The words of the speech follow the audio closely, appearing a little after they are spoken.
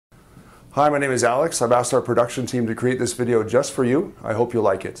Hi, my name is Alex. I've asked our production team to create this video just for you. I hope you'll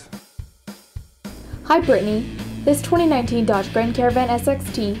like it. Hi Brittany. This 2019 Dodge Grand Caravan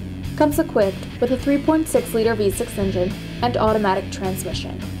SXT comes equipped with a 3.6-liter V6 engine and automatic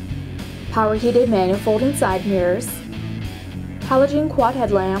transmission, power heated manual folding side mirrors, halogen quad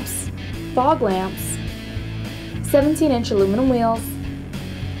headlamps, fog lamps, 17-inch aluminum wheels,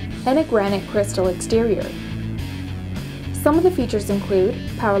 and a granite crystal exterior. Some of the features include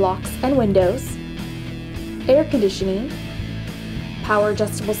power locks and windows, air conditioning, power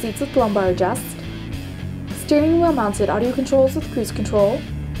adjustable seats with lumbar adjust, steering wheel mounted audio controls with cruise control,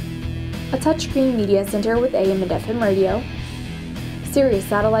 a touchscreen media center with AM and FM radio, Sirius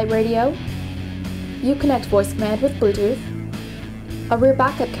satellite radio, Uconnect voice command with Bluetooth, a rear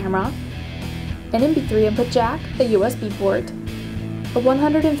backup camera, an MP3 input jack, a USB port, a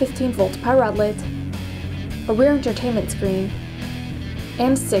 115-volt power outlet, a rear entertainment screen,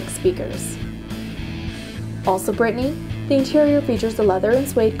 and 6 speakers. Also Brittany, the interior features the leather and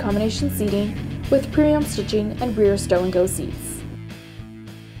suede combination seating with premium stitching and rear stow-and-go seats.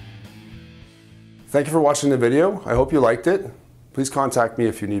 Thank you for watching the video. I hope you liked it. Please contact me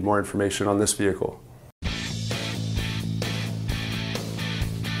if you need more information on this vehicle.